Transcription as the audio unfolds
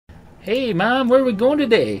Hey, Mom, where are we going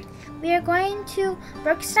today? We are going to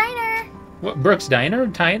Brooks Diner. What, Brooks Diner?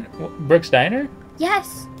 Brooks Diner?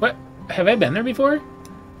 Yes. What? Have I been there before?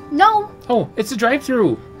 No. Oh, it's a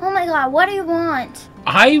drive-thru. Oh my God, what do you want?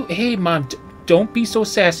 Hey, Mom, don't be so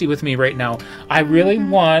sassy with me right now. I really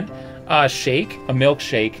want a shake, a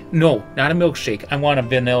milkshake. No, not a milkshake. I want a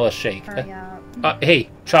vanilla shake. Hurry up. Hey,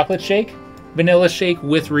 chocolate shake, vanilla shake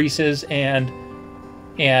with Reese's and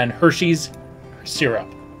Hershey's syrup,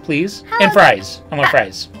 please. Hello. And fries. I want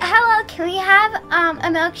fries. Hello, can we have a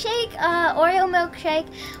milkshake, Oreo milkshake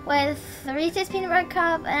with Reese's peanut butter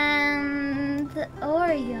cup and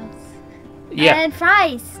Oreos? Yeah. And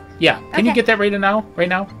fries. Yeah. Can you Okay. get that right now? Right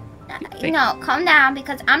now? No, calm down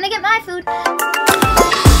because I'm gonna get my food.